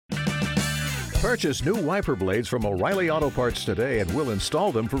Purchase new wiper blades from O'Reilly Auto Parts today and we'll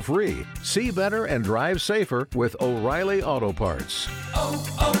install them for free. See better and drive safer with O'Reilly Auto Parts.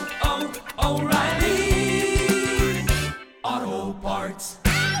 O'Reilly Auto Parts.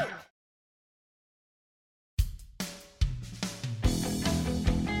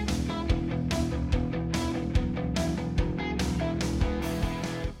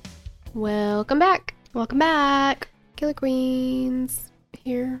 Welcome back. Welcome back. Killer Queens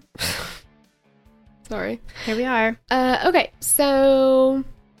here. Sorry. Here we are. Okay, so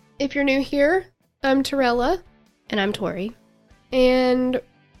if you're new here, I'm Torella. And I'm Tori. And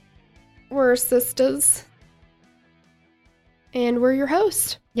we're sisters. And we're your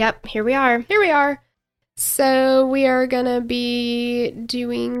host. Yep, here we are. Here we are. So we are going to be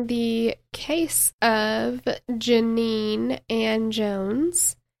doing the case of Genene Ann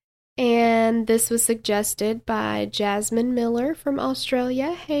Jones. And this was suggested by Jasmine Miller from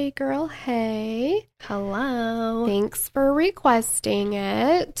Australia. Hey, girl. Hey. Hello. Thanks for requesting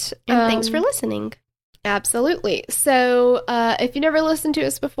it. And thanks for listening. Absolutely. So if you never listened to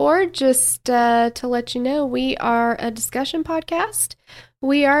us before, just to let you know, we are a discussion podcast.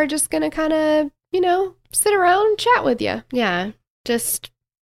 We are just going to kind of, sit around and chat with you. Yeah.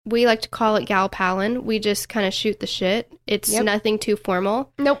 We like to call it gal palin. We just kind of shoot the shit. It's nothing too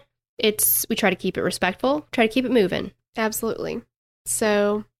formal. Nope. We try to keep it respectful, try to keep it moving. Absolutely.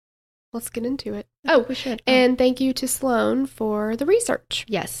 So let's get into it. We should. And thank you to Sloan for the research.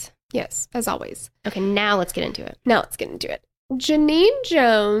 Yes. Yes, as always. Okay, now let's get into it. Genene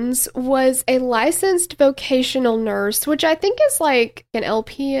Jones was a licensed vocational nurse, which I think is like an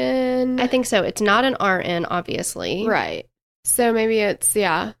LPN. I think so. It's not an RN, obviously. Right. So maybe it's,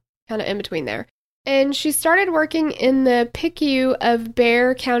 kind of in between there. And she started working in the PICU of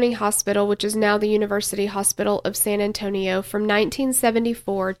Bexar County Hospital, which is now the University Hospital of San Antonio, from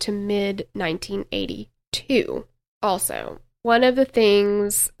 1974 to mid-1982. Also, one of the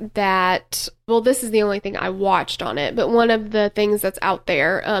things that, this is the only thing I watched on it, but one of the things that's out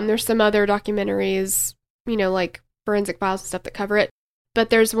there, there's some other documentaries, like Forensic Files and stuff that cover it, but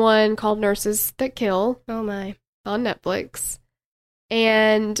there's one called Nurses That Kill. Oh my. On Netflix.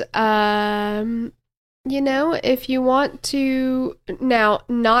 And, if you want to now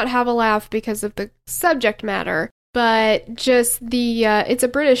not have a laugh because of the subject matter, but just it's a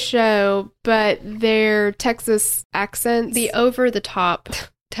British show, but their Texas accents. The over-the-top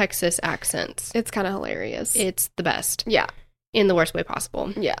Texas accents. It's kind of hilarious. It's the best. Yeah. In the worst way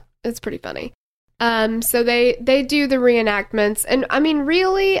possible. Yeah. It's pretty funny. So they do the reenactments, and I mean,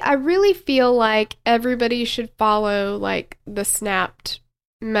 I really feel like everybody should follow like the snapped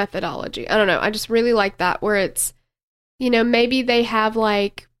methodology. I don't know. I just really like that where it's, maybe they have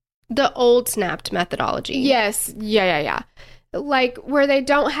like the old snapped methodology. Yes. Yeah. Like where they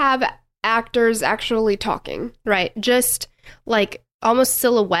don't have actors actually talking. Right. Just like almost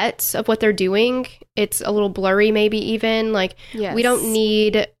silhouettes of what they're doing. It's a little blurry, maybe even like we don't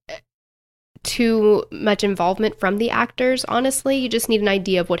need too much involvement from the actors, honestly. You just need an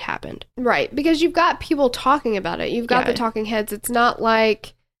idea of what happened. Right, because you've got people talking about it. You've got the talking heads. It's not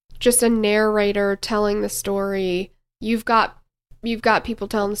like just a narrator telling the story. You've got people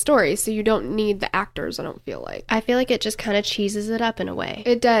telling the story, so you don't need the actors, I don't feel like. I feel like it just kind of cheeses it up in a way.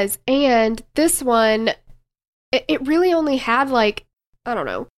 It does. And this one, it really only had like, I don't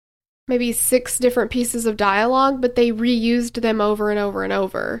know, maybe 6 different pieces of dialogue, but they reused them over and over and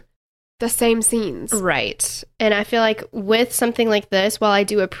over. The same scenes. Right. And I feel like with something like this, while I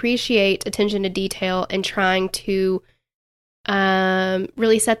do appreciate attention to detail and trying to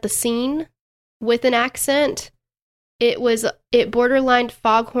really set the scene with an accent, it borderlined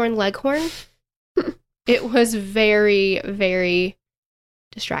foghorn leghorn. It was very, very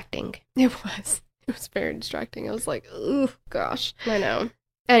distracting. It was very distracting. I was like, oh gosh. I know.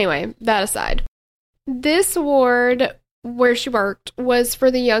 Anyway, that aside. This ward where she worked was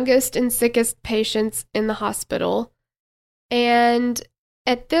for the youngest and sickest patients in the hospital. And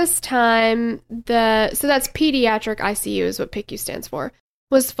at this time, so that's pediatric ICU is what PICU stands for,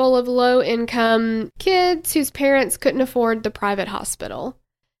 was full of low-income kids whose parents couldn't afford the private hospital.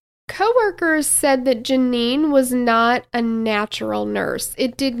 Coworkers said that Genene was not a natural nurse.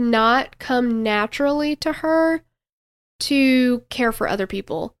 It did not come naturally to her to care for other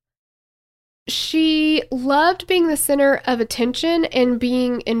people. She loved being the center of attention and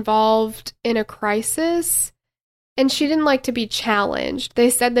being involved in a crisis, and she didn't like to be challenged.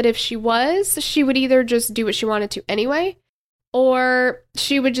 They said that if she was, she would either just do what she wanted to anyway, or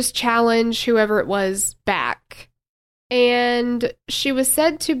she would just challenge whoever it was back. And she was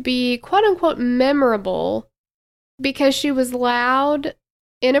said to be, quote-unquote, memorable because she was loud,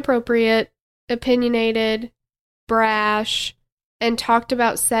 inappropriate, opinionated, brash, and talked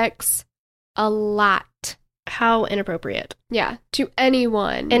about sex a lot. How inappropriate. Yeah, to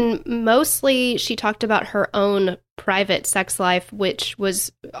anyone. And mostly she talked about her own private sex life, which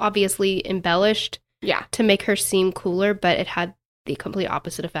was obviously embellished to make her seem cooler, but it had the complete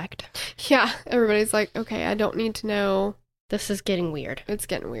opposite effect. Yeah, everybody's like, okay, I don't need to know. This is getting weird. It's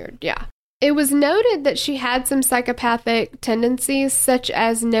getting weird, yeah. It was noted that she had some psychopathic tendencies, such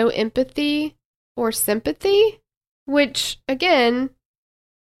as no empathy or sympathy, which, again,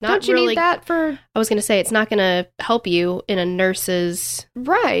 don't you need that for... I was going to say, it's not going to help you in a nurse's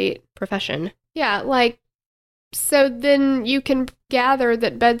profession. Yeah, like, so then you can gather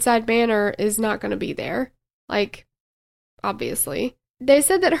that bedside manner is not going to be there. Like, obviously. They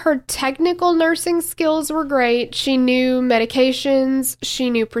said that her technical nursing skills were great. She knew medications. She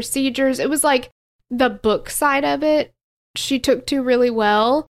knew procedures. It was like the book side of it she took to really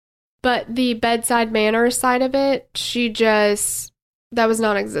well. But the bedside manner side of it, that was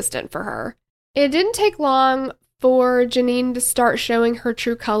non-existent for her. It didn't take long for Genene to start showing her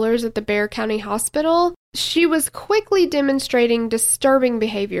true colors at the Bexar County Hospital. She was quickly demonstrating disturbing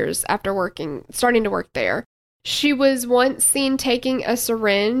behaviors after starting to work there. She was once seen taking a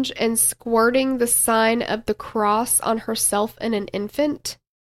syringe and squirting the sign of the cross on herself and an infant.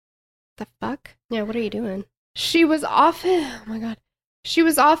 The fuck? Yeah, what are you doing? She was often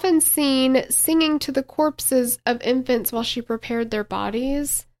seen singing to the corpses of infants while she prepared their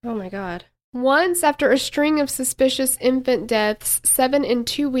bodies. Oh my God. Once, after a string of suspicious infant deaths, 7 in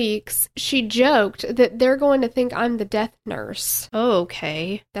 2 weeks, she joked that they're going to think I'm the death nurse.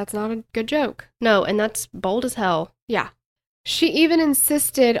 Okay. That's not a good joke. No, and that's bold as hell. Yeah. She even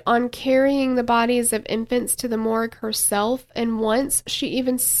insisted on carrying the bodies of infants to the morgue herself, and once she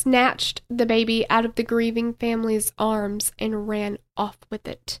even snatched the baby out of the grieving family's arms and ran off with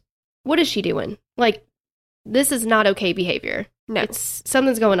it. What is she doing? Like, this is not okay behavior. No.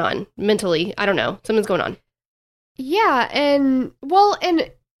 Something's going on mentally. I don't know. Something's going on. Yeah, and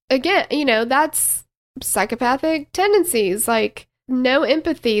again, that's psychopathic tendencies, like no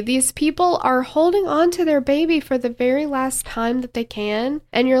empathy. These people are holding on to their baby for the very last time that they can,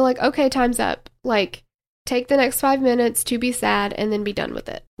 and you're like, okay, time's up. Like, take the next 5 minutes to be sad and then be done with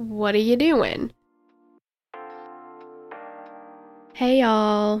it. What are you doing? Hey,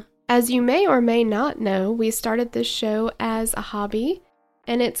 y'all. As you may or may not know, we started this show as a hobby,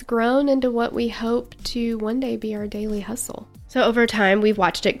 and it's grown into what we hope to one day be our daily hustle. So over time, we've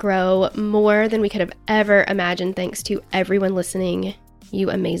watched it grow more than we could have ever imagined, thanks to everyone listening, you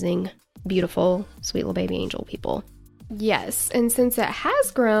amazing, beautiful, sweet little baby angel people. Yes, and since it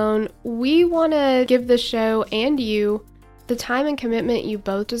has grown, we want to give the show and you the time and commitment you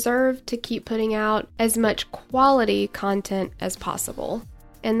both deserve to keep putting out as much quality content as possible.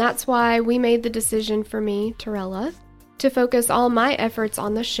 And that's why we made the decision for me, Torella, to focus all my efforts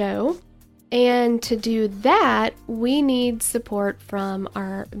on the show. And to do that, we need support from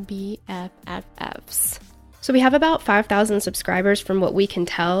our BFFs. So we have about 5,000 subscribers from what we can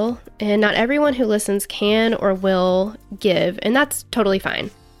tell, and not everyone who listens can or will give, and that's totally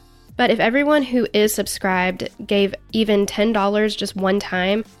fine. But if everyone who is subscribed gave even $10 just one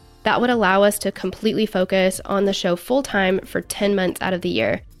time, that would allow us to completely focus on the show full-time for 10 months out of the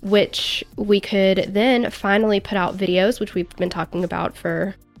year, which we could then finally put out videos, which we've been talking about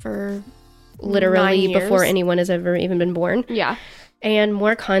for literally before anyone has ever even been born. Yeah. And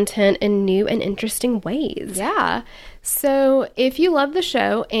more content in new and interesting ways. Yeah. So if you love the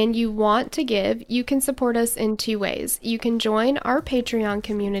show and you want to give, you can support us in 2 ways. You can join our Patreon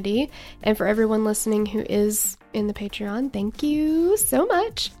community. And for everyone listening who is in the Patreon, thank you so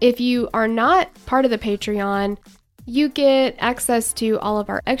much. If you are not part of the Patreon, you get access to all of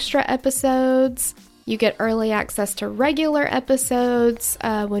our extra episodes. You get early access to regular episodes.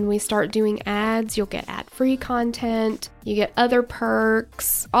 When we start doing ads, you'll get ad-free content. You get other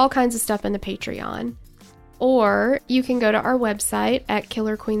perks, all kinds of stuff in the Patreon. Or you can go to our website at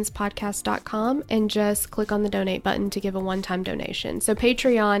killerqueenspodcast.com and just click on the donate button to give a one-time donation. So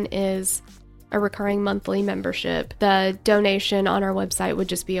Patreon is a recurring monthly membership. The donation on our website would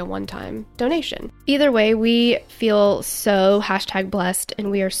just be a one-time donation. Either way, we feel so #blessed,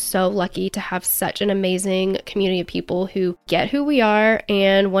 and we are so lucky to have such an amazing community of people who get who we are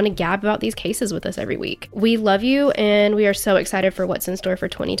and want to gab about these cases with us every week. We love you, and we are so excited for what's in store for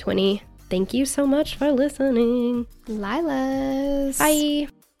 2020. Thank you so much for listening. Lilas. Bye.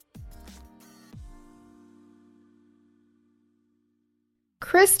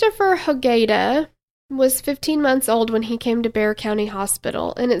 Christopher Hogeda was 15 months old when he came to Bexar County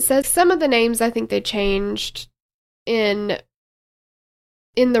Hospital, and it says some of the names I think they changed in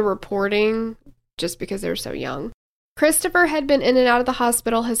the reporting, just because they were so young. Christopher had been in and out of the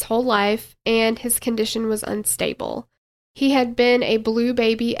hospital his whole life, and his condition was unstable. He had been a blue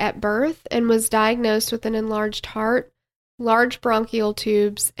baby at birth and was diagnosed with an enlarged heart, large bronchial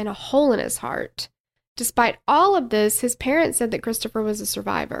tubes, and a hole in his heart. Despite all of this, his parents said that Christopher was a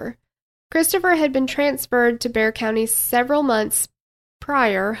survivor. Christopher had been transferred to Bexar County several months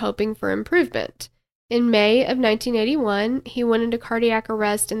prior, hoping for improvement. In May of 1981, he went into cardiac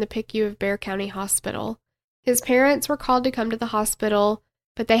arrest in the PICU of Bexar County Hospital. His parents were called to come to the hospital,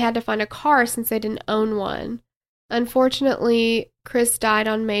 but they had to find a car since they didn't own one. Unfortunately, Chris died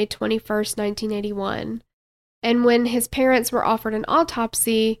on May 21st, 1981. And when his parents were offered an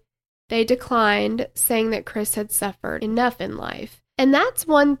autopsy, they declined, saying that Chris had suffered enough in life. And that's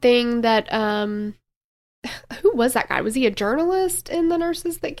one thing that, who was that guy? Was he a journalist in The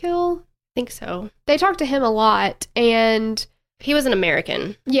Nurses That Kill? I think so. They talked to him a lot, and... He was an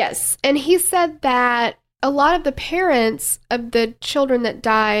American. Yes, and he said that a lot of the parents of the children that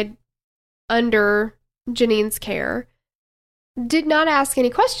died under Genene's care did not ask any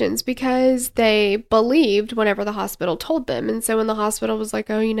questions because they believed whatever the hospital told them. And so when the hospital was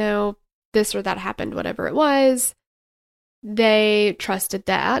like, oh, this or that happened, whatever it was, they trusted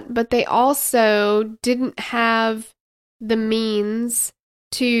that. But they also didn't have the means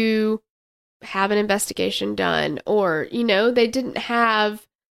to have an investigation done, or, they didn't have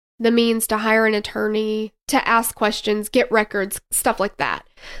the means to hire an attorney, to ask questions, get records, stuff like that.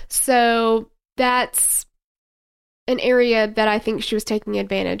 So that's an area that I think she was taking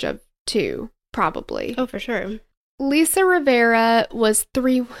advantage of too, probably. Oh, for sure. Lisa Rivera was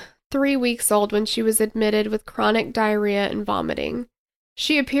three weeks old when she was admitted with chronic diarrhea and vomiting.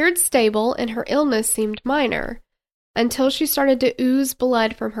 She appeared stable and her illness seemed minor, until she started to ooze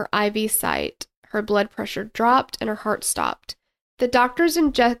blood from her IV site. Her blood pressure dropped and her heart stopped. The doctors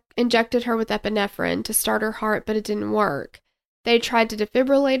injected her with epinephrine to start her heart, but it didn't work. They tried to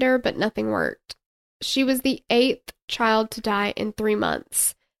defibrillate her, but nothing worked. She was the 8th child to die in 3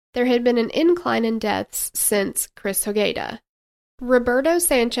 months. There had been an incline in deaths since Chris Hogeda. Roberto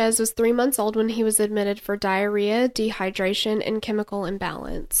Sanchez was 3 months old when he was admitted for diarrhea, dehydration, and chemical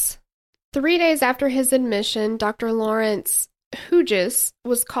imbalance. 3 days after his admission, Dr. Lawrence Hughes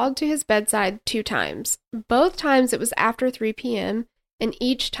was called to his bedside 2 times. Both times it was after 3 p.m., and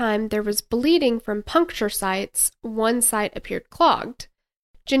each time there was bleeding from puncture sites. One site appeared clogged.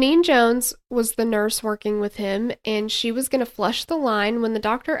 Genene Jones was the nurse working with him, and she was going to flush the line when the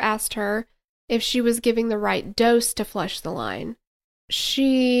doctor asked her if she was giving the right dose to flush the line.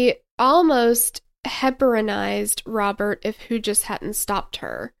 She almost heparinized Robert if Hughes hadn't stopped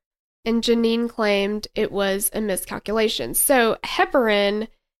her, and Genene claimed it was a miscalculation. So heparin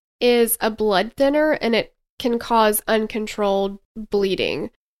is a blood thinner, and it can cause uncontrolled bleeding.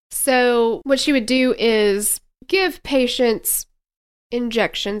 So what she would do is give patients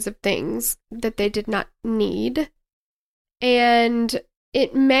injections of things that they did not need. And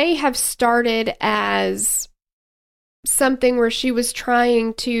it may have started as something where she was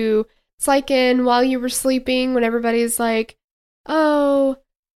trying to, it's like in While You Were Sleeping, when everybody's like, oh,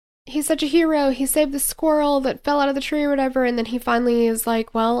 he's such a hero, he saved the squirrel that fell out of the tree or whatever, and then he finally is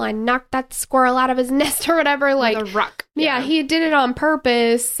like, well, I knocked that squirrel out of his nest or whatever, like a rock. Yeah, he did it on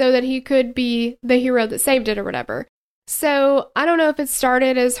purpose so that he could be the hero that saved it or whatever. So I don't know if it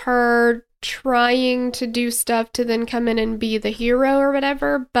started as her trying to do stuff to then come in and be the hero or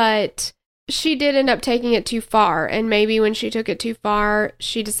whatever, but she did end up taking it too far, and maybe when she took it too far,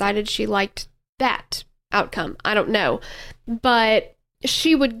 she decided she liked that outcome. I don't know, but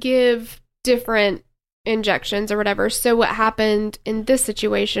she would give different injections or whatever. So what happened in this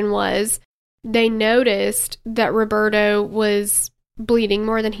situation was they noticed that Roberto was bleeding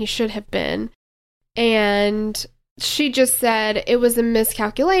more than he should have been, and she just said it was a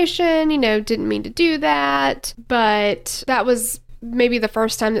miscalculation, didn't mean to do that. But that was maybe the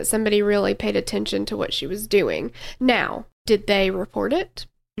first time that somebody really paid attention to what she was doing. Now, did they report it?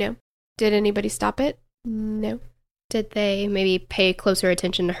 No. Did anybody stop it? No. Did they maybe pay closer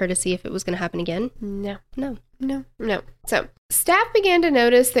attention to her to see if it was going to happen again? No. No. So, staff began to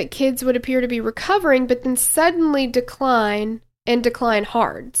notice that kids would appear to be recovering, but then suddenly decline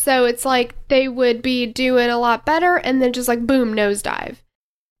hard. So it's like they would be doing a lot better and then just like boom, nosedive.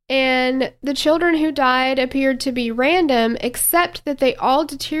 And the children who died appeared to be random, except that they all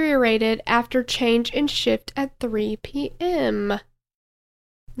deteriorated after change in shift at 3 p.m.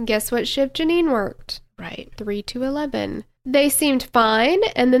 Guess what shift Genene worked? Right. 3 to 11. They seemed fine,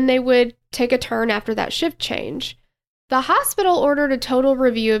 and then they would take a turn after that shift change. The hospital ordered a total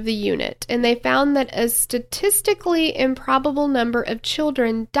review of the unit, and they found that a statistically improbable number of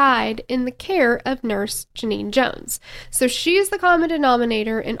children died in the care of nurse Genene Jones. So she's the common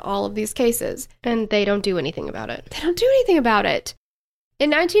denominator in all of these cases. And they don't do anything about it. They don't do anything about it. In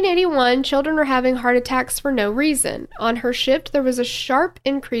 1981, children were having heart attacks for no reason. On her shift, there was a sharp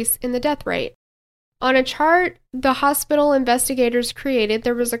increase in the death rate. On a chart the hospital investigators created,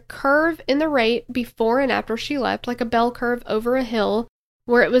 there was a curve in the rate before and after she left, like a bell curve over a hill,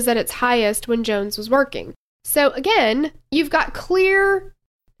 where it was at its highest when Jones was working. So again, you've got clear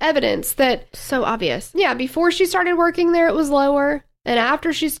evidence that... So obvious. Yeah, before she started working there, it was lower, and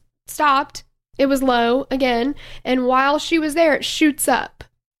after she stopped, it was low again, and while she was there, it shoots up.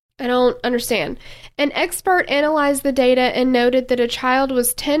 I don't understand. An expert analyzed the data and noted that a child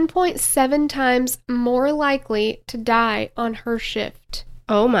was 10.7 times more likely to die on her shift.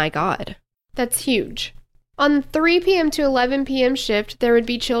 Oh my God. That's huge. On the 3 p.m. to 11 p.m. shift, there would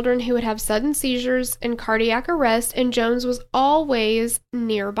be children who would have sudden seizures and cardiac arrest, and Jones was always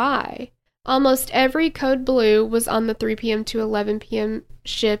nearby. Almost every code blue was on the 3 p.m. to 11 p.m.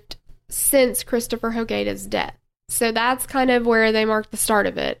 shift since Christopher Hogada's death. So that's kind of where they marked the start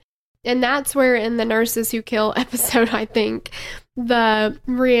of it. And that's where in the Nurses Who Kill episode, I think, the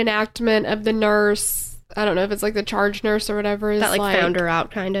reenactment of the nurse, I don't know if it's like the charge nurse or whatever. Is that like found her out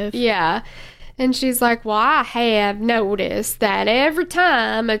kind of. Yeah. And she's like, well, I have noticed that every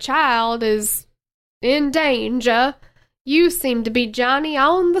time a child is in danger, you seem to be Johnny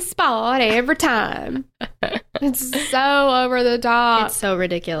on the spot every time. It's so over the top. It's so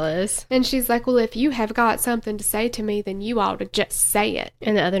ridiculous. And she's like, well, if you have got something to say to me, then you ought to just say it.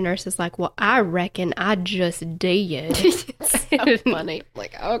 And the other nurse is like, well, I reckon I just did. It's so funny.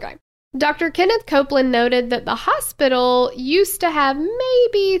 Like, okay. Dr. Kenneth Copeland noted that the hospital used to have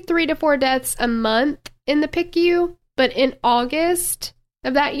maybe 3 to 4 deaths a month in the PICU, but in August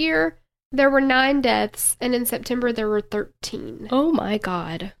of that year, there were 9 deaths, and in September there were 13. Oh my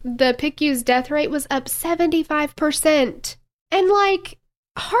God. The PICU's death rate was up 75%. And like,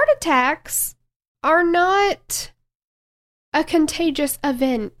 heart attacks are not a contagious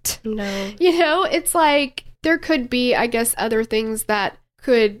event. No. You know, it's like, there could be, I guess, other things that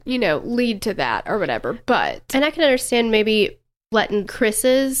could, you know, lead to that or whatever, but... And I can understand maybe letting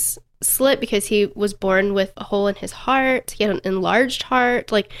Chris's slip because he was born with a hole in his heart. He had an enlarged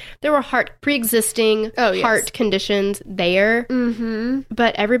heart. Like, there were pre-existing heart conditions there. Mm-hmm.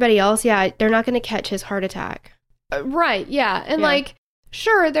 But everybody else, yeah, they're not going to catch his heart attack. Right, yeah. And like,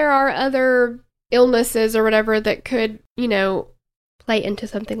 sure, there are other illnesses or whatever that could, you know... play into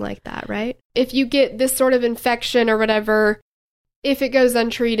something like that, right? If you get this sort of infection or whatever, if it goes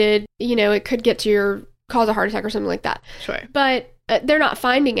untreated, you know, it could cause a heart attack or something like that. Sure. But they're not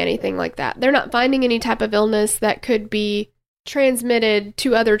finding anything like that. They're not finding any type of illness that could be transmitted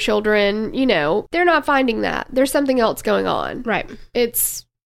to other children. You know, they're not finding that. There's something else going on. Right. It's...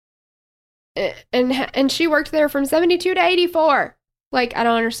 And she worked there from 72 to 84. Like, I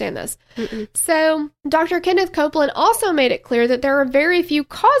don't understand this. Mm-mm. So, Dr. Kenneth Copeland also made it clear that there are very few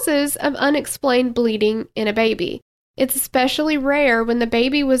causes of unexplained bleeding in a baby. It's especially rare when the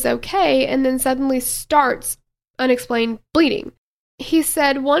baby was okay and then suddenly starts unexplained bleeding. He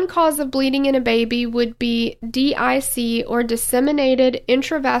said one cause of bleeding in a baby would be DIC, or disseminated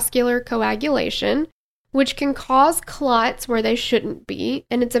intravascular coagulation, which can cause clots where they shouldn't be,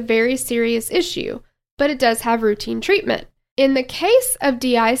 and it's a very serious issue, but it does have routine treatment. In the case of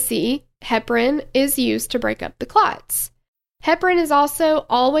DIC, heparin is used to break up the clots. Heparin is also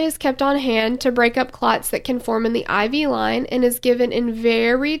always kept on hand to break up clots that can form in the IV line and is given in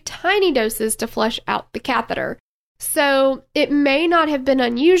very tiny doses to flush out the catheter. So it may not have been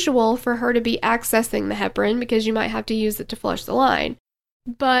unusual for her to be accessing the heparin because you might have to use it to flush the line.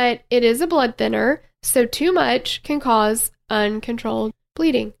 But it is a blood thinner, so too much can cause uncontrolled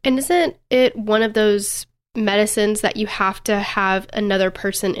bleeding. And isn't it one of those medicines that you have to have another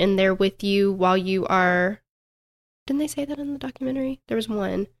person in there with you while you are... Didn't they say that in the documentary? There was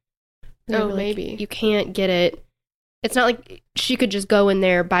one. Oh, like, maybe. You can't get it. It's not like she could just go in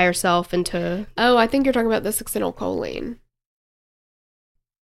there by herself into... Oh, I think you're talking about the succinylcholine.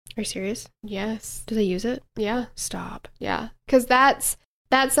 Are you serious? Yes. Do they use it? Yeah. Stop. Yeah. Because that's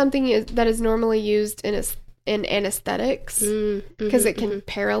something that is normally used in anesthetics. Because it can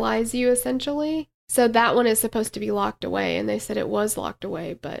paralyze you, essentially. So that one is supposed to be locked away. And they said it was locked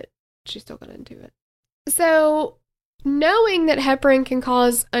away, but she still got into it. So... knowing that heparin can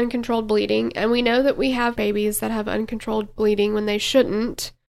cause uncontrolled bleeding, and we know that we have babies that have uncontrolled bleeding when they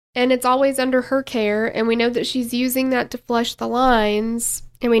shouldn't, and it's always under her care, and we know that she's using that to flush the lines.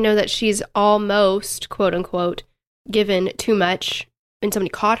 And we know that she's almost, quote unquote, given too much and somebody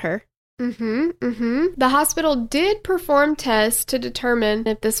caught her. The hospital did perform tests to determine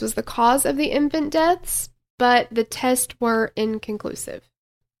if this was the cause of the infant deaths, but the tests were inconclusive.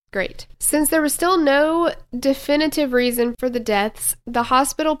 Great. Since there was still no definitive reason for the deaths, the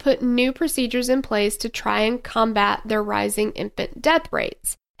hospital put new procedures in place to try and combat their rising infant death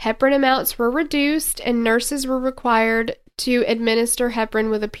rates. Heparin amounts were reduced, and nurses were required to administer heparin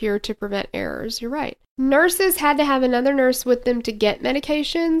with a pier to prevent errors. You're right. Nurses had to have another nurse with them to get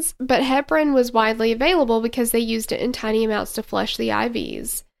medications, but heparin was widely available because they used it in tiny amounts to flush the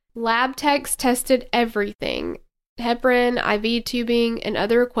IVs. Lab techs tested everything, heparin, IV tubing, and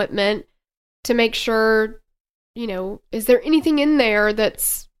other equipment to make sure, is there anything in there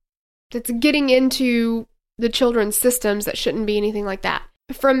that's getting into the children's systems that shouldn't be anything like that.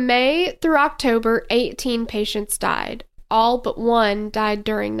 From May through October, 18 patients died. All but one died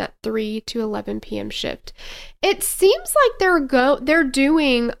during that 3 to 11 p.m. shift. It seems like they're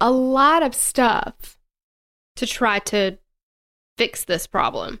doing a lot of stuff to try to fix this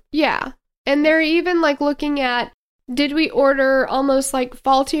problem. Yeah. And they're even looking at, did we order almost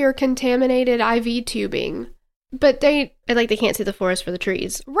faulty or contaminated IV tubing? But they can't see the forest for the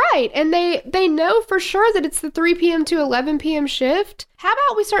trees. Right. And they know for sure that it's the 3 p.m. to 11 p.m. shift. How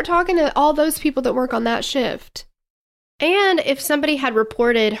about we start talking to all those people that work on that shift? And if somebody had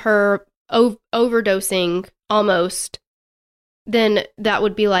reported her overdosing almost, then that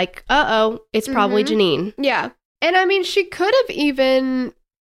would be it's probably Genene. Yeah. And I mean, she could have even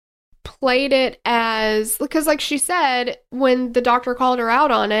played it as, because she said, when the doctor called her out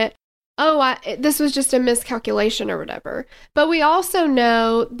on it, this was just a miscalculation or whatever. But we also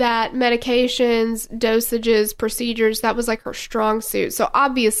know that medications, dosages, procedures, that was her strong suit. So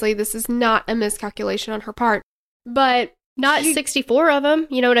obviously this is not a miscalculation on her part. But not 64 of them,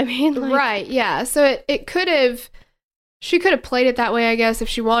 you know what I mean? Right, yeah. So she could have played it that way, I guess, if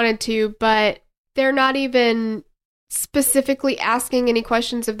she wanted to, but they're not even specifically asking any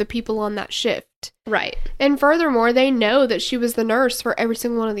questions of the people on that shift. Right. And furthermore, they know that she was the nurse for every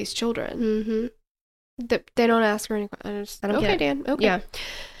single one of these children. They don't ask her any questions. I don't get it. Dan. Okay. Yeah.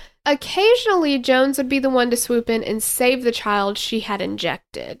 Occasionally, Jones would be the one to swoop in and save the child she had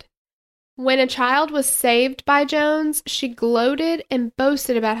injected. When a child was saved by Jones, she gloated and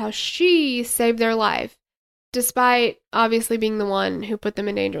boasted about how she saved their life, despite obviously being the one who put them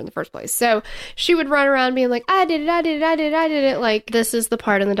in danger in the first place. So she would run around being like, I did it. This is the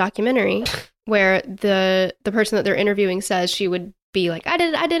part in the documentary where the person that they're interviewing says she would be like, I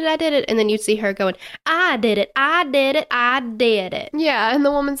did it. And then you'd see her going, I did it. Yeah, and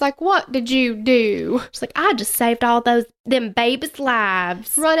the woman's like, what did you do? She's like, I just saved all them babies'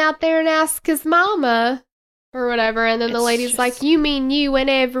 lives. Run out there and ask his mama or whatever. And then the lady's like, you mean you and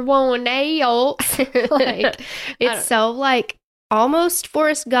everyone else? It's so almost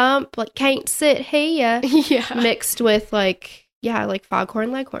Forrest Gump, can't sit here. Yeah. Mixed with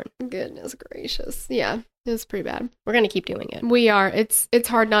Foghorn Leghorn. Goodness gracious. Yeah. It was pretty bad. We're going to keep doing it. We are. It's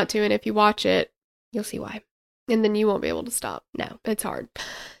hard not to, and if you watch it, you'll see why. And then you won't be able to stop. No. It's hard.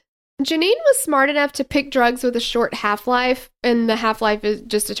 Genene was smart enough to pick drugs with a short half-life, and the half-life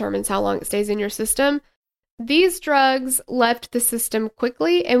just determines how long it stays in your system. These drugs left the system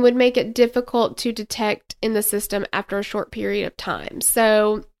quickly and would make it difficult to detect in the system after a short period of time.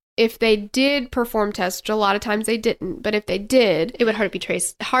 So if they did perform tests, which a lot of times they didn't, but if they did, it would hard to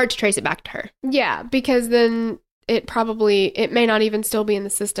trace it back to her. Yeah, because then it may not even still be in the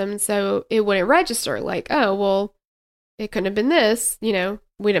system, so it wouldn't register it couldn't have been this, we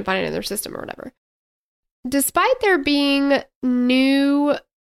didn't find it in their system or whatever. Despite there being new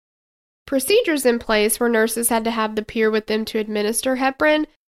procedures in place where nurses had to have the peer with them to administer heparin,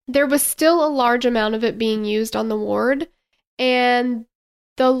 there was still a large amount of it being used on the ward, and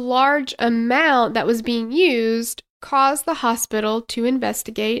the large amount that was being used caused the hospital to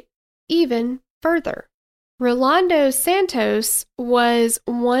investigate even further. Rolando Santos was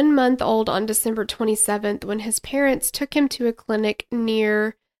 1 month old on December 27th when his parents took him to a clinic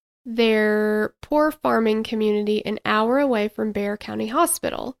near their poor farming community an hour away from Bexar County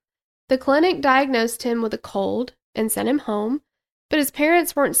Hospital. The clinic diagnosed him with a cold and sent him home, but his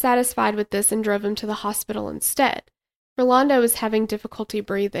parents weren't satisfied with this and drove him to the hospital instead. Rolando was having difficulty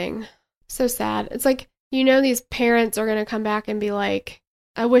breathing. So sad. It's these parents are going to come back and be like,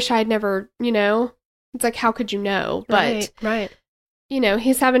 I wish I'd never, It's how could you know? But, right.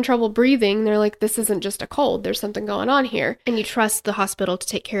 He's having trouble breathing. They're like, this isn't just a cold. There's something going on here. And you trust the hospital to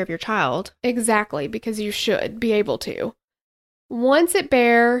take care of your child. Exactly, because you should be able to. Once at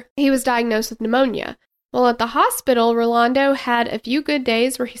Bexar, he was diagnosed with pneumonia. Well, at the hospital, Rolando had a few good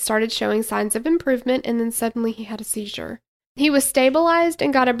days where he started showing signs of improvement, and then suddenly he had a seizure. He was stabilized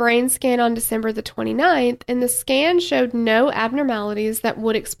and got a brain scan on December the 29th, and the scan showed no abnormalities that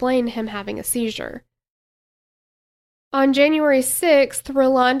would explain him having a seizure. On January 6th,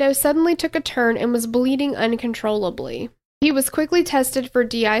 Rolando suddenly took a turn and was bleeding uncontrollably. He was quickly tested for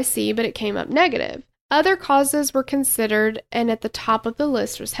DIC, but it came up negative. Other causes were considered, and at the top of the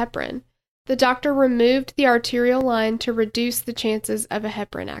list was heparin. The doctor removed the arterial line to reduce the chances of a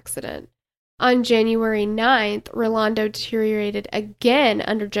heparin accident. On January 9th, Rolando deteriorated again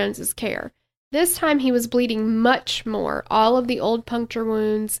under Jones's care. This time he was bleeding much more. All of the old puncture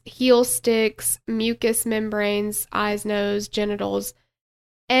wounds, heel sticks, mucous membranes, eyes, nose, genitals.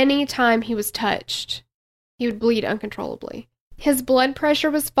 Any time he was touched, he would bleed uncontrollably. His blood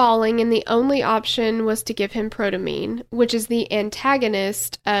pressure was falling, and the only option was to give him protamine, which is the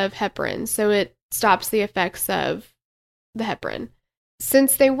antagonist of heparin, so it stops the effects of the heparin.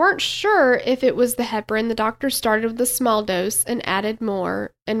 Since they weren't sure if it was the heparin, the doctor started with a small dose and added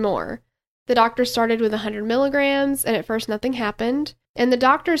more and more. The doctor started with 100 milligrams, and at first nothing happened. And the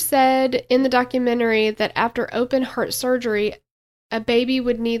doctor said in the documentary that after open heart surgery, a baby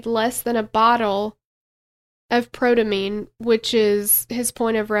would need less than a bottle of protamine, which is his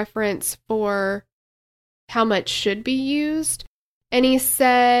point of reference for how much should be used. And he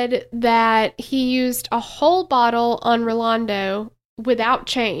said that he used a whole bottle on Rolando without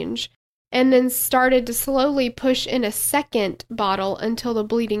change, and then started to slowly push in a second bottle until the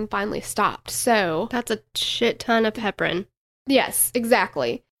bleeding finally stopped. So That's a shit ton of heparin. yes,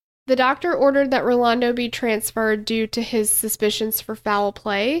 exactly. The doctor ordered that Rolando be transferred due to his suspicions for foul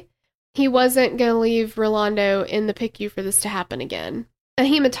play. He wasn't going to leave Rolando in the PICU for this to happen again. A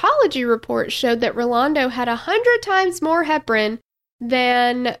hematology report showed that Rolando had 100 times more heparin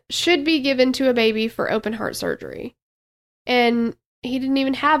than should be given to a baby for open heart surgery. And he didn't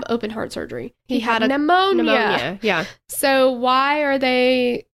even have open heart surgery. He had pneumonia. Yeah. So why are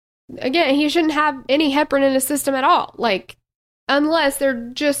they... Again, he shouldn't have any heparin in his system at all. Like, unless they're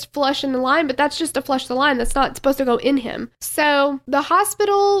just flushing the line, but that's just to flush the line. That's not supposed to go in him. So the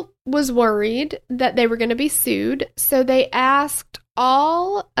hospital was worried that they were going to be sued. So they asked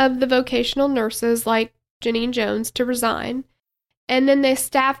all of the vocational nurses, like Genene Jones, to resign. And then they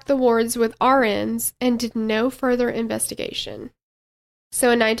staffed the wards with RNs and did no further investigation.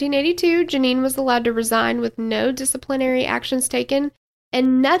 So in 1982, Genene was allowed to resign with no disciplinary actions taken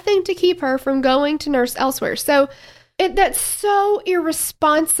and nothing to keep her from going to nurse elsewhere. So that's so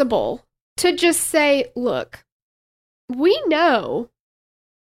irresponsible to just say, look, we know,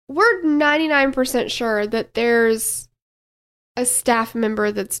 we're 99% sure that there's a staff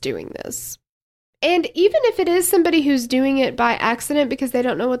member that's doing this. And even if it is somebody who's doing it by accident because they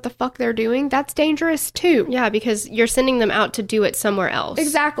don't know what the fuck they're doing, that's dangerous too. Yeah, because you're sending them out to do it somewhere else.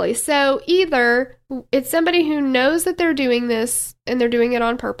 Exactly. So either it's somebody who knows that they're doing this and they're doing it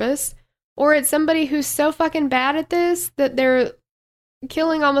on purpose, or it's somebody who's so fucking bad at this that they're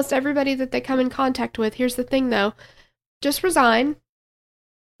killing almost everybody that they come in contact with. Here's the thing though. Just resign.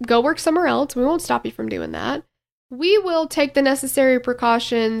 Go work somewhere else. We won't stop you from doing that. We will take the necessary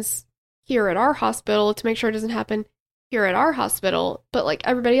precautions here at our hospital to make sure it doesn't happen here at our hospital, but like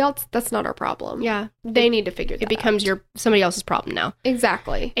everybody else, that's not our problem. Yeah. They need to figure that out. It becomes somebody else's problem now.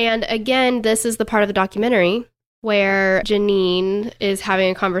 Exactly. And again, this is the part of the documentary where Genene is having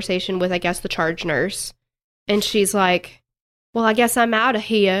a conversation with, I guess, the charge nurse. And she's like, well, I guess I'm out of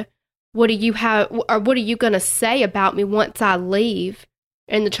here. What are you going to say about me once I leave?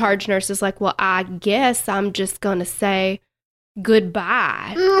 And the charge nurse is like, well, I guess I'm just going to say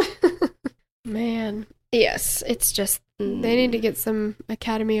goodbye. Man. Yes, it's just... They need to get some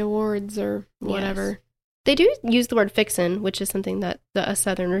Academy Awards or whatever. Yes. They do use the word fixin', which is something that the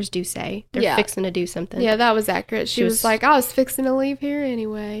Southerners do say. They're fixing to do something. Yeah, that was accurate. She was like, I was fixing to leave here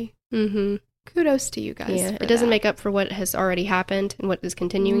anyway. Mm-hmm. Kudos to you guys. Yeah, it doesn't make up for what has already happened and what is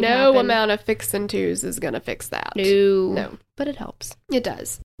continuing to happen. happen. No amount of fixin' twos is going to fix that. No. But it helps. It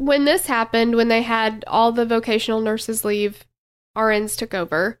does. When this happened, when they had all the vocational nurses leave, RNs took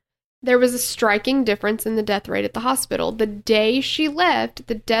over. There was a striking difference in the death rate at the hospital. The day she left,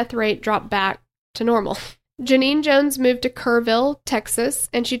 the death rate dropped back to normal. Genene Jones moved to Kerrville, Texas,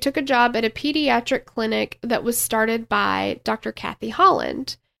 and she took a job at a pediatric clinic that was started by Dr. Kathy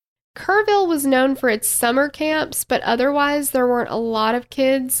Holland. Kerrville was known for its summer camps, but otherwise there weren't a lot of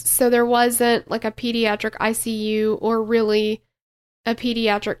kids, so there wasn't like a pediatric ICU or really a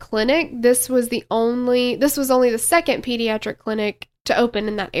pediatric clinic. This was only the second pediatric clinic to open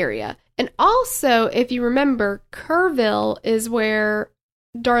in that area. And also, if you remember, Kerrville is where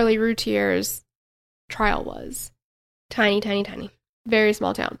Darlie Routier's trial was. Tiny, tiny, tiny. Very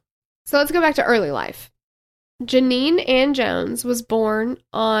small town. So let's go back to early life. Genene Ann Jones was born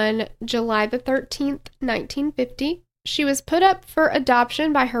on July the 13th, 1950. She was put up for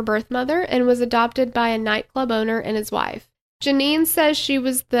adoption by her birth mother and was adopted by a nightclub owner and his wife. Genene says she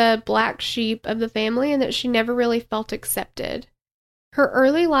was the black sheep of the family and that she never really felt accepted. Her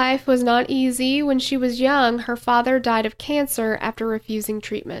early life was not easy. When she was young, her father died of cancer after refusing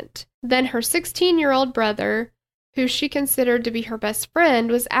treatment. Then her 16-year-old brother, who she considered to be her best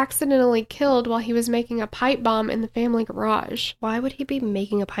friend, was accidentally killed while he was making a pipe bomb in the family garage. Why would he be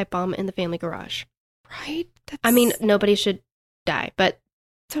making a pipe bomb in the family garage? Right? I mean, nobody should die, but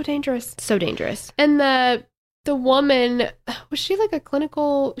so dangerous. so dangerous. And the woman, was she like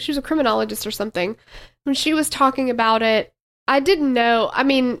she was a criminologist or something. When she was talking about it, I didn't know. I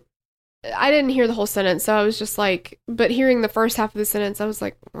mean, I didn't hear the whole sentence, so I was just like, but hearing the first half of the sentence, I was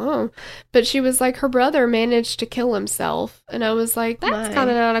like, oh. But she was like, her brother managed to kill himself. And I was like, that's kind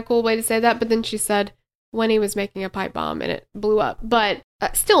of not a cool way to say that. But then she said, when he was making a pipe bomb and it blew up. But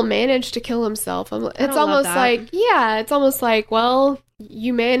still managed to kill himself. It's almost like, it's almost like, well,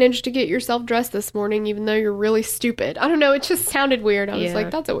 you managed to get yourself dressed this morning, even though you're really stupid. I don't know. It just sounded weird. I was like,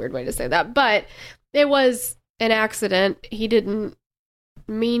 that's a weird way to say that. But it was an accident. He didn't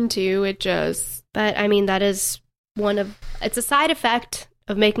mean to. It just... But, I mean, that is it's a side effect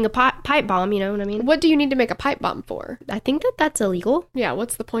of making a pipe bomb, you know what I mean? What do you need to make a pipe bomb for? I think that's illegal. Yeah,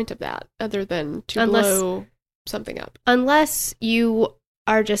 what's the point of that, other than to blow something up? Unless you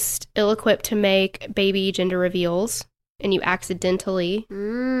are just ill-equipped to make baby gender reveals, and you accidentally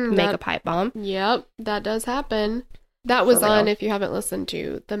make a pipe bomb. Yep, that does happen. That was on, if you haven't listened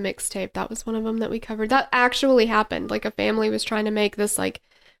to the mixtape, that was one of them that we covered. That actually happened. Like, a family was trying to make this, like,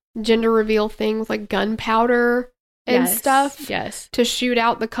 gender reveal thing with, like, gunpowder and stuff. Yes. To shoot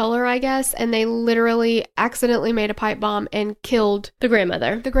out the color, I guess. And they literally accidentally made a pipe bomb and killed the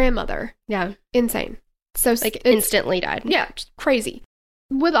grandmother. Yeah. Insane. So, like, instantly died. Yeah, just crazy.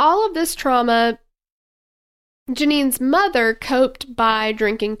 With all of this trauma, Genene's mother coped by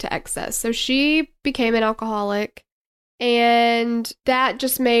drinking to excess. So she became an alcoholic. And that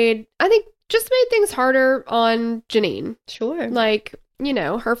just made things harder on Genene. Sure. Like, you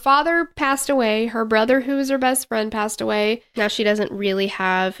know, her father passed away. Her brother, who was her best friend, passed away. Now she doesn't really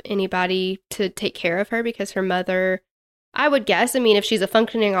have anybody to take care of her because her mother, I would guess, I mean, if she's a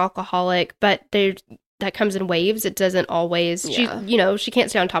functioning alcoholic, but that comes in waves. It doesn't always, she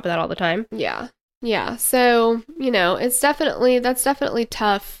can't stay on top of that all the time. Yeah. Yeah. So, you know, that's definitely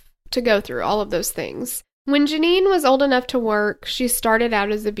tough to go through all of those things. When Genene was old enough to work, she started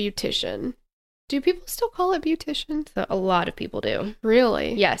out as a beautician. Do people still call it beautician? So a lot of people do.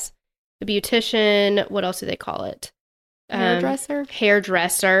 Really? Yes. A beautician. What else do they call it? Hairdresser?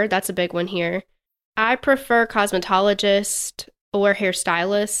 Hairdresser. That's a big one here. I prefer cosmetologist or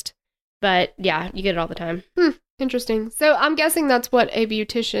hairstylist, but yeah, you get it all the time. Interesting. So I'm guessing that's what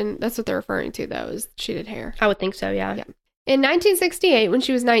they're referring to, though, is she did hair. I would think so, yeah. In 1968, when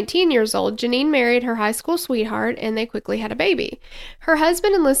she was 19 years old, Genene married her high school sweetheart, and they quickly had a baby. Her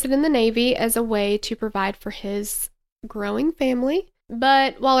husband enlisted in the Navy as a way to provide for his growing family.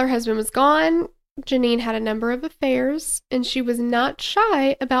 But while her husband was gone, Genene had a number of affairs, and she was not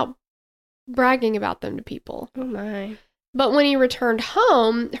shy about bragging about them to people. Oh, my. But when he returned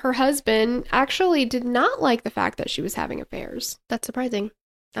home, her husband actually did not like the fact that she was having affairs. That's surprising.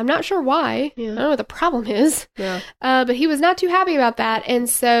 I'm not sure why. Yeah. I don't know what the problem is. Yeah. But he was not too happy about that. And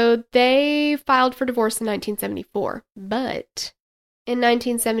so they filed for divorce in 1974. But in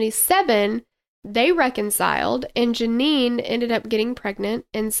 1977, they reconciled, and Genene ended up getting pregnant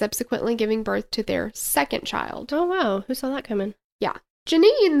and subsequently giving birth to their second child. Oh, wow. Who saw that coming? Yeah.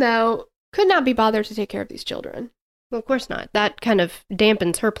 Genene, though, could not be bothered to take care of these children. Well, of course not. That kind of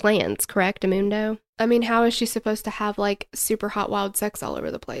dampens her plans, correct, Amundo? I mean, how is she supposed to have, like, super hot, wild sex all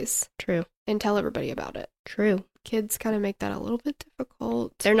over the place? True. And tell everybody about it? True. Kids kind of make that a little bit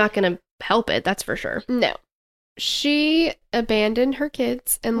difficult. They're not going to help it, that's for sure. No. She abandoned her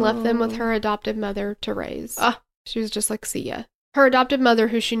kids and left them with her adoptive mother to raise. She was just like, see ya. Her adoptive mother,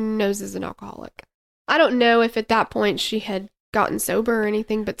 who she knows is an alcoholic. I don't know if at that point she had gotten sober or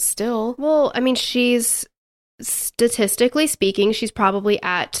anything, but still. Well, I mean, statistically speaking, she's probably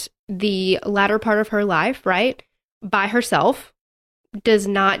at the latter part of her life, right? By herself, does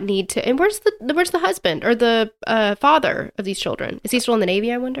not need to. And where's the husband or the father of these children? Is he still in the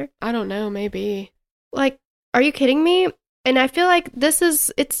Navy, I wonder? I don't know, maybe. Like, are you kidding me? And I feel like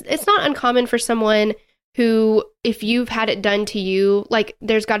it's not uncommon for someone who, if you've had it done to you, like,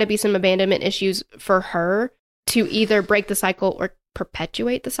 there's got to be some abandonment issues for her to either break the cycle or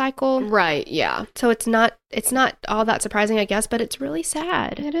perpetuate the cycle. Right, yeah. So it's not all that surprising, I guess, but it's really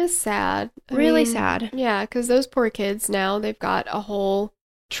sad. It is sad. Really sad. Yeah, because those poor kids now, they've got a whole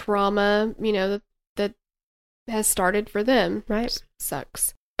trauma, that has started for them. Right.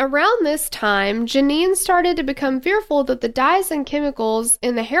 Sucks. Around this time, Genene started to become fearful that the dyes and chemicals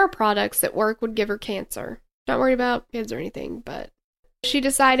in the hair products at work would give her cancer. Not worried about kids or anything, but she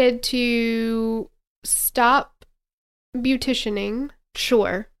decided to stop beauticianing.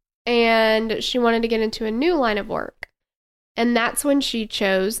 Sure. And she wanted to get into a new line of work. And that's when she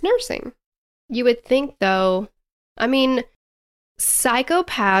chose nursing. You would think, though, I mean,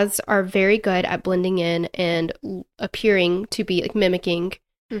 psychopaths are very good at blending in and appearing to be like mimicking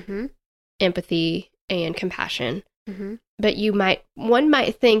empathy and compassion. But one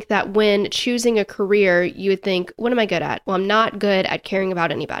might think that when choosing a career, you would think, what am I good at? Well, I'm not good at caring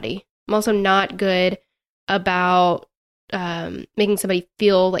about anybody. I'm also not good about making somebody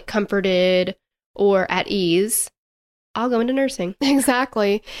feel like comforted or at ease. I'll go into nursing.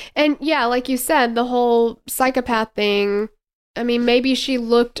 Exactly. And yeah, like you said, the whole psychopath thing, I mean, maybe she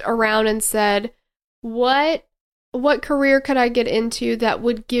looked around and said, what career could I get into that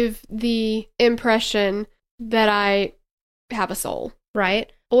would give the impression that I have a soul? Right.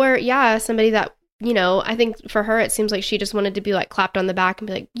 Or, yeah, somebody that, I think for her, it seems like she just wanted to be like clapped on the back and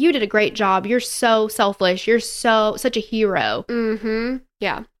be like, you did a great job. You're so selfless. You're such a hero.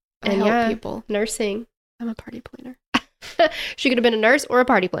 Yeah. I And help people. Nursing. I'm a party planner. She could have been a nurse or a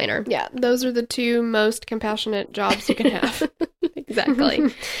party planner. Yeah. Those are the two most compassionate jobs you can have.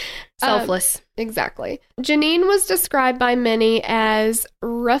 Exactly. Selfless. Exactly. Genene was described by many as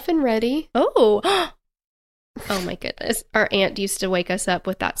rough and ready. Oh. Oh my goodness. Our aunt used to wake us up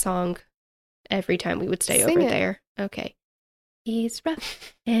with that song every time we would stay Sing over it. there. Okay. He's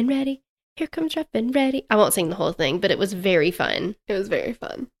rough and ready. Here comes rough and ready. I won't sing the whole thing, but it was very fun. It was very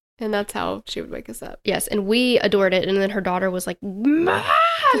fun. And that's how she would wake us up. Yes, and we adored it. And then her daughter was like, Mom!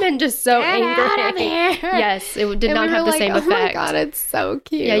 And just so Get angry. out of here. Yes, it did And not we have were the same like, effect. Oh my God, it's so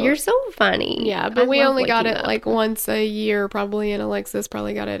cute. Yeah, you're so funny. Yeah, but I we love only got waking it up. like once a year probably, and Alexis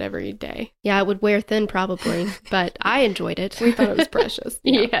probably got it every day. Yeah, it would wear thin probably, but I enjoyed it. We thought it was precious.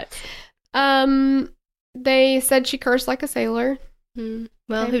 Yeah. Yes. They said she cursed like a sailor. Well,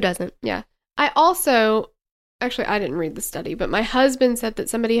 Okay. who doesn't? Yeah. Actually, I didn't read the study, but my husband said that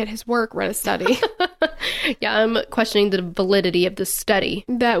somebody at his work read a study Yeah, I'm questioning the validity of the study.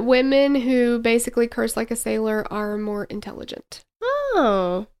 that women who basically curse like a sailor are more intelligent.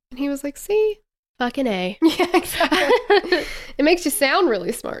 Oh, And he was like, see? fucking A. Yeah, exactly. It makes you sound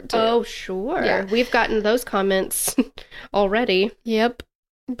really smart, too. Oh, sure. Yeah. We've gotten those comments already. Yep.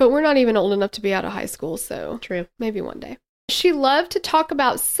 But we're not even old enough to be out of high school, so True. maybe one day. She loved to talk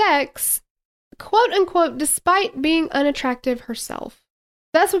about sex, quote unquote, despite being unattractive herself.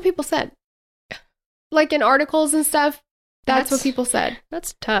 That's what people said. Like in articles and stuff, that's what people said.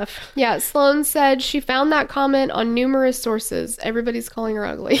 That's tough. Yeah, Sloan said she found that comment on numerous sources. Everybody's calling her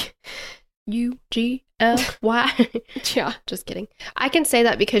ugly. UGLY. Yeah, Just kidding. I can say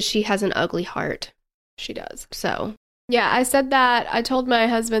that because she has an ugly heart. she does. So, Yeah, I said that. I told my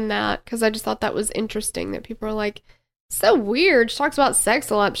husband that because I just thought that was interesting that people are like, so weird. She talks about sex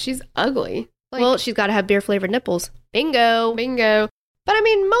a lot, but she's ugly. Like, well, she's got to have beer flavored nipples. Bingo. bingo. But I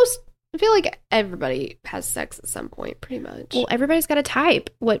mean, I feel like everybody has sex at some point, pretty much. Well, everybody's got a type.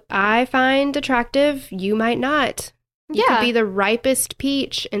 What I find attractive, you might not. You yeah, could be the ripest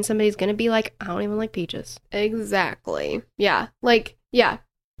peach, and somebody's going to be like, I don't even like peaches. exactly. Yeah, like, yeah,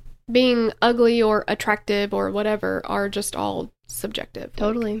 being ugly or attractive or whatever are just all subjective. Like,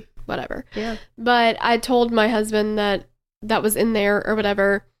 Totally. whatever. Yeah. But I told my husband that was in there or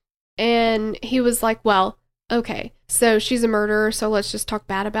whatever, and he was like, well, okay, so she's a murderer, so let's just talk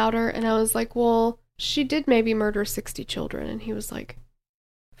bad about her. And I was like, well, she did maybe murder 60 children. And he was like,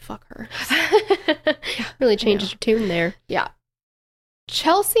 fuck her. Really changes your tune there. Yeah.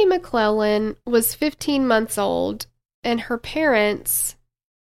 Chelsea McClellan was 15 months old, and her parents...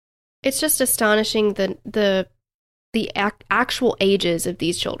 It's just astonishing the actual ages of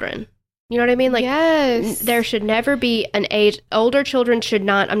these children. You know what I mean? Like, yes. there should never be an age. Older children should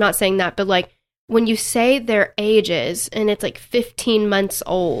not. I'm not saying that, but like when you say their ages and it's like 15 months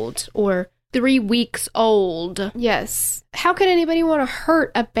old or 3 weeks old. Yes. How could anybody want to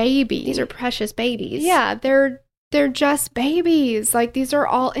hurt a baby? These are precious babies. Yeah, they're just babies. Like, these are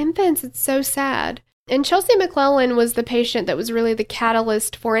all infants. It's so sad. And Chelsea McClellan was the patient that was really the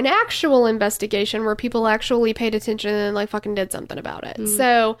catalyst for an actual investigation where people actually paid attention and like fucking did something about it.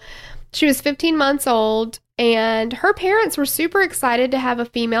 So she was 15 months old, and her parents were super excited to have a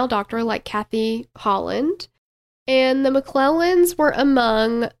female doctor like Kathy Holland. And the McClellans were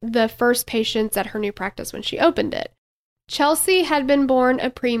among the first patients at her new practice when she opened it. Chelsea had been born a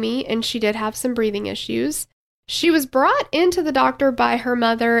preemie, and she did have some breathing issues. She was brought into the doctor by her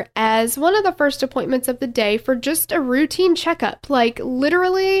mother as one of the first appointments of the day for just a routine checkup, like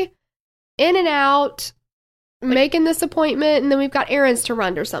literally in and out, making this appointment, and then we've got errands to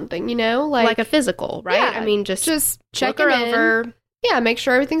run or something, you know? Like a physical, right? Yeah, I mean, just check her over. Yeah, make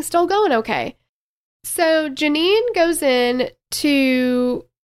sure everything's still going okay. So Genene goes in to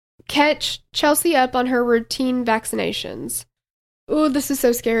catch Chelsea up on her routine vaccinations. Oh, this is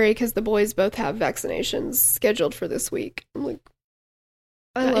so scary because the boys both have vaccinations scheduled for this week. I'm like,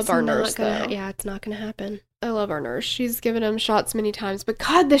 I love our nurse, though. Yeah, it's not going to happen. I love our nurse. She's given them shots many times. But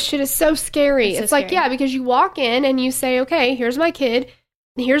God, this shit is so scary. It's like, scary. yeah, because you walk in and you say, okay, here's my kid.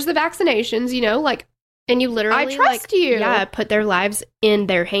 Here's the vaccinations, you know, like. And you literally, I trust you. Yeah, put their lives in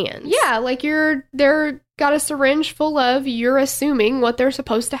their hands. Yeah, like they're got a syringe full of, you're assuming what they're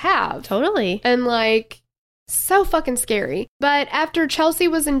supposed to have. Totally. And like, so fucking scary. But after Chelsea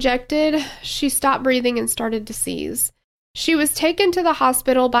was injected, she stopped breathing and started to seize. She was taken to the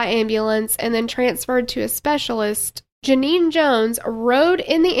hospital by ambulance and then transferred to a specialist. Genene Jones rode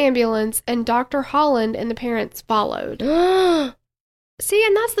in the ambulance, and Dr. Holland and the parents followed. See,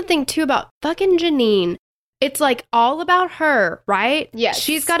 and that's the thing, too, about fucking Genene. It's, like, all about her, right? Yes.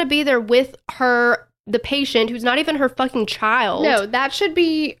 She's got to be there with her, the patient, who's not even her fucking child. No, that should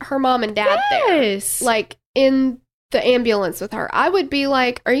be her mom and dad Yes. there. Like, in the ambulance with her. I would be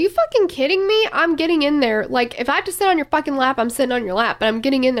like, are you fucking kidding me? I'm getting in there. Like, if I have to sit on your fucking lap, I'm sitting on your lap, but I'm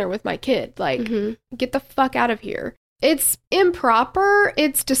getting in there with my kid. Like, get the fuck out of here. It's improper.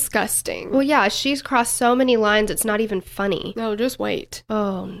 It's disgusting. Well, yeah, she's crossed so many lines, it's not even funny. No, just wait.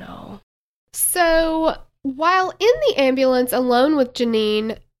 Oh, no. So, while in the ambulance alone with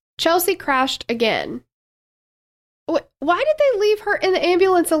Genene, Chelsea crashed again. Why did they leave her in the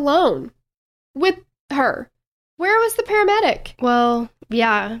ambulance alone with her? Where was the paramedic? Well,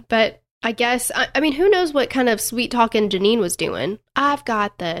 yeah, but I guess, I mean, who knows what kind of sweet-talking Genene was doing? I've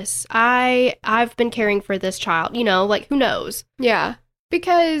got this. I've been caring for this child. You know, like, who knows? Yeah,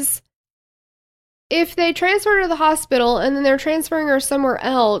 because if they transfer her to the hospital and then they're transferring her somewhere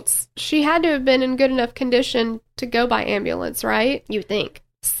else, she had to have been in good enough condition to go by ambulance, right? You think.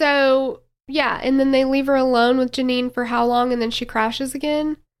 So, yeah, and then they leave her alone with Genene for how long, and then she crashes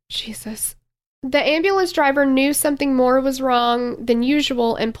again? Jesus. The ambulance driver knew something more was wrong than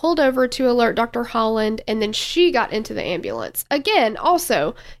usual and pulled over to alert Dr. Holland, and then she got into the ambulance. Again,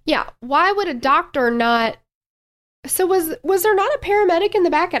 also, yeah, why would a doctor not... So was there not a paramedic in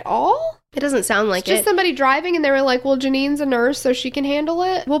the back at all? It doesn't sound like Just somebody driving, and they were like, well, Janine's a nurse, so she can handle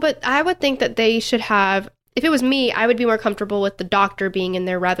it? Well, but I would think that they should have... If it was me, I would be more comfortable with the doctor being in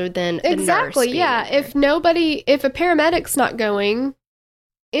there rather than the nurse. Exactly, yeah. If a paramedic's not going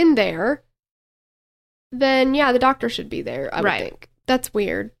in there... then, yeah, the doctor should be there, I would think. That's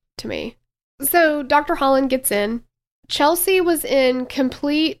weird to me. So, Dr. Holland gets in. Chelsea was in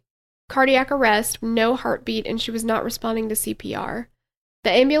complete cardiac arrest, no heartbeat, and she was not responding to CPR.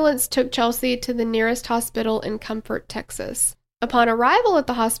 The ambulance took Chelsea to the nearest hospital in Comfort, Texas. Upon arrival at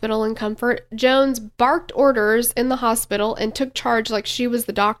the hospital in Comfort, Jones barked orders in the hospital and took charge like she was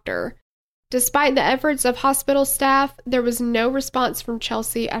the doctor. Despite the efforts of hospital staff, there was no response from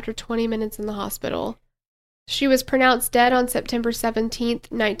Chelsea after 20 minutes in the hospital. She was pronounced dead on September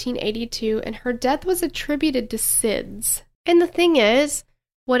 17th, 1982, and her death was attributed to SIDS. And the thing is,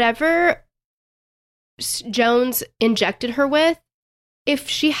 whatever Jones injected her with, if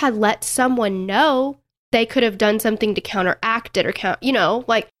she had let someone know, they could have done something to counteract it or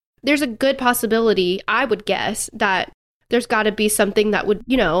like, there's a good possibility, I would guess, that there's got to be something that would,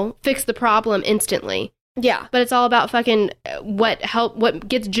 fix the problem instantly. Yeah. But it's all about fucking what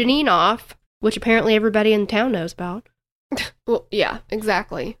gets Genene off, which apparently everybody in town knows about. Well, yeah,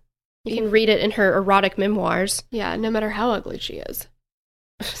 exactly. You can read it in her erotic memoirs. Yeah, no matter how ugly she is.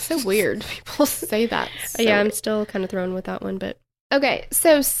 So weird. People say that. Yeah, I'm still kind of thrown with that one, but... Okay,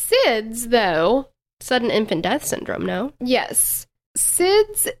 so SIDS, though... Sudden infant death syndrome, no? Yes.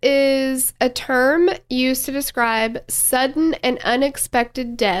 SIDS is a term used to describe sudden and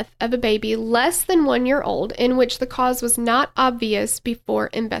unexpected death of a baby less than 1 year old in which the cause was not obvious before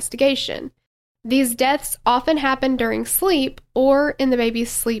investigation. These deaths often happen during sleep or in the baby's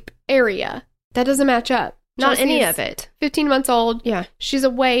sleep area. That doesn't match up. Not Chelsea's any of it. 15 months old. Yeah. She's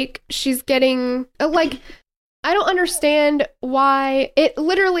awake. She's getting, I don't understand why it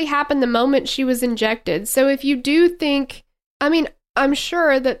literally happened the moment she was injected. So if you do think, I'm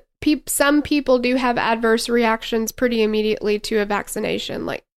sure that some people do have adverse reactions pretty immediately to a vaccination.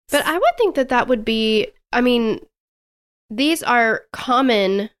 But I would think that would be, these are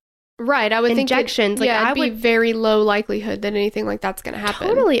common Right. I would injections. think I it'd be very low likelihood that anything like that's going to happen.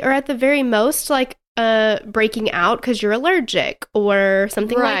 Totally. Or at the very most, breaking out because you're allergic or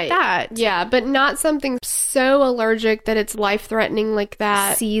something like that. Yeah, but not something so allergic that it's life-threatening like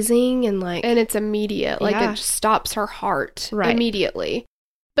that. Seizing and And it's immediate. Like, it stops her heart immediately.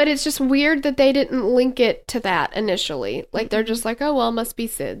 But it's just weird that they didn't link it to that initially. Like, they're just like, oh, well, it must be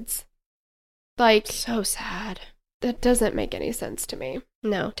SIDS. Like... So sad. That doesn't make any sense to me.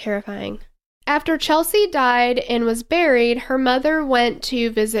 No, terrifying. After Chelsea died and was buried, her mother went to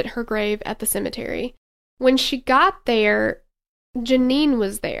visit her grave at the cemetery. When she got there, Genene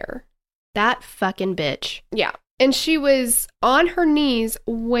was there. That fucking bitch. Yeah. And she was on her knees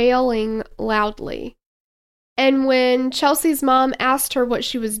wailing loudly. And when Chelsea's mom asked her what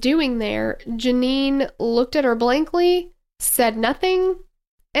she was doing there, Genene looked at her blankly, said nothing,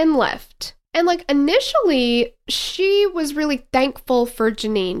 and left. And, initially, she was really thankful for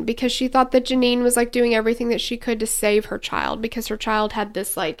Genene because she thought that Genene was, doing everything that she could to save her child because her child had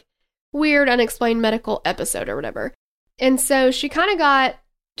this, weird, unexplained medical episode or whatever. And so she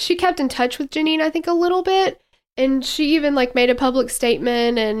she kept in touch with Genene, I think, a little bit. And she even, made a public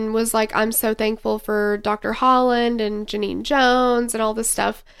statement and was like, I'm so thankful for Dr. Holland and Genene Jones and all this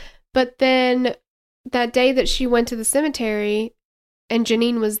stuff. But then that day that she went to the cemetery and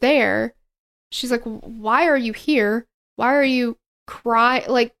Genene was there, she's like, why are you here? Why are you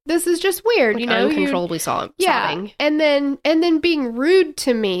crying? This is just weird, you know? Uncontrollably sobbing. Yeah. And then being rude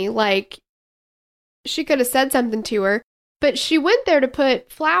to me, she could have said something to her. But she went there to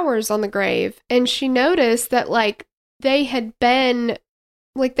put flowers on the grave, and she noticed that, they had been,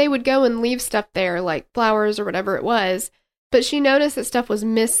 they would go and leave stuff there, flowers or whatever it was, but she noticed that stuff was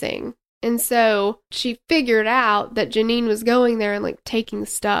missing. And so she figured out that Genene was going there and, taking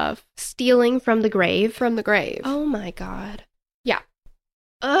stuff. Stealing from the grave? From the grave. Oh, my God. Yeah.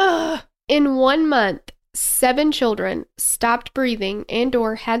 Ugh. In 1 month, 7 children stopped breathing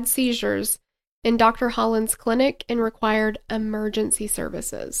and/or had seizures in Dr. Holland's clinic and required emergency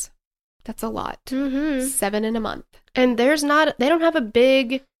services. That's a lot. 7 in a month. And they don't have a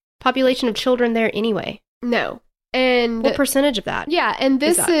big population of children there anyway. No. And what percentage of that? Yeah, and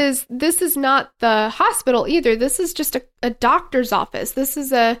this is not the hospital either. This is just a doctor's office. This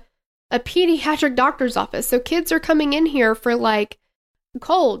is a pediatric doctor's office. So kids are coming in here for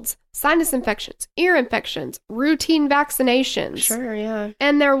colds, sinus infections, ear infections, routine vaccinations. Sure, yeah.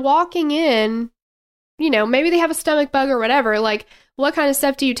 And they're walking in, maybe they have a stomach bug or whatever. What kind of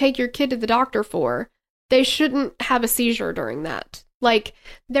stuff do you take your kid to the doctor for? They shouldn't have a seizure during that.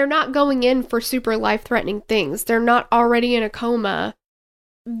 They're not going in for super life-threatening things. They're not already in a coma.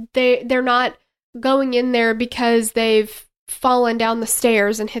 They're not going in there because they've fallen down the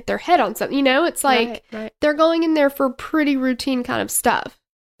stairs and hit their head on something. It's right. They're going in there for pretty routine kind of stuff.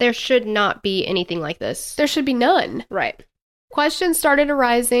 There should not be anything like this. There should be none. Right. Questions started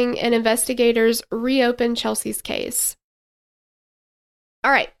arising, and investigators reopened Chelsea's case.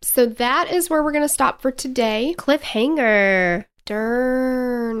 All right, so that is where we're going to stop for today. Cliffhanger.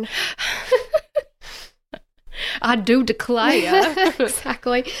 Darn. I do declare.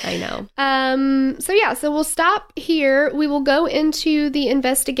 Exactly. I know. So we'll stop here. We will go into the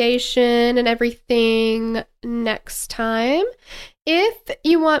investigation and everything next time. If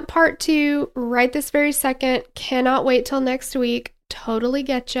you want part 2, right this very second, cannot wait till next week. Totally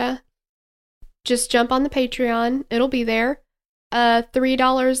getcha. Just jump on the Patreon. It'll be there.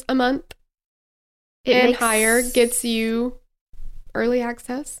 $3 a month higher gets you early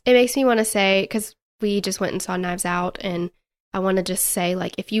access. It makes me want to say, because we just went and saw Knives Out, and I want to just say,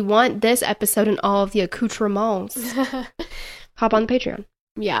 if you want this episode and all of the accoutrements, hop on the Patreon.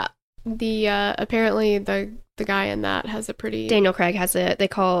 Yeah. The apparently the guy in that has a pretty... Daniel Craig has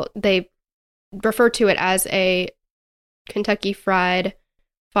they refer to it as a Kentucky Fried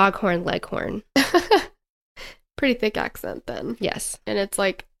Foghorn Leghorn. Pretty thick accent then. Yes. And it's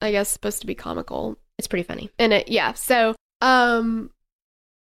I guess supposed to be comical. It's pretty funny. And so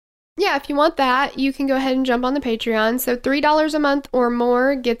if you want that, you can go ahead and jump on the Patreon. So $3 a month or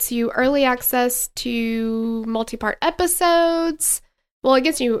more gets you early access to multi-part episodes. Well, it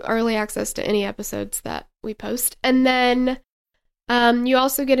gets you early access to any episodes that we post. And then you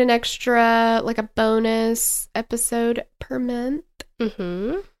also get an extra, a bonus episode per month.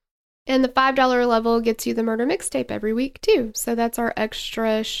 Mm-hmm. And the $5 level gets you the murder mixtape every week, too. So that's our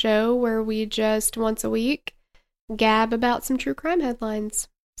extra show where we just once a week gab about some true crime headlines.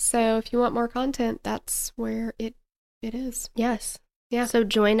 So if you want more content, that's where it is. Yes. Yeah. So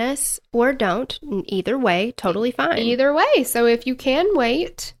join us or don't. Either way, totally fine. Either way. So if you can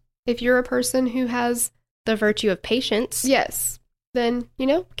wait, if you're a person who has the virtue of patience. Yes. Then,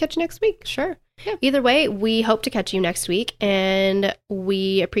 catch you next week. Sure. Yeah. Either way, we hope to catch you next week, and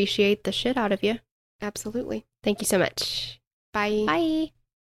we appreciate the shit out of you. Absolutely. Thank you so much. Bye. Bye.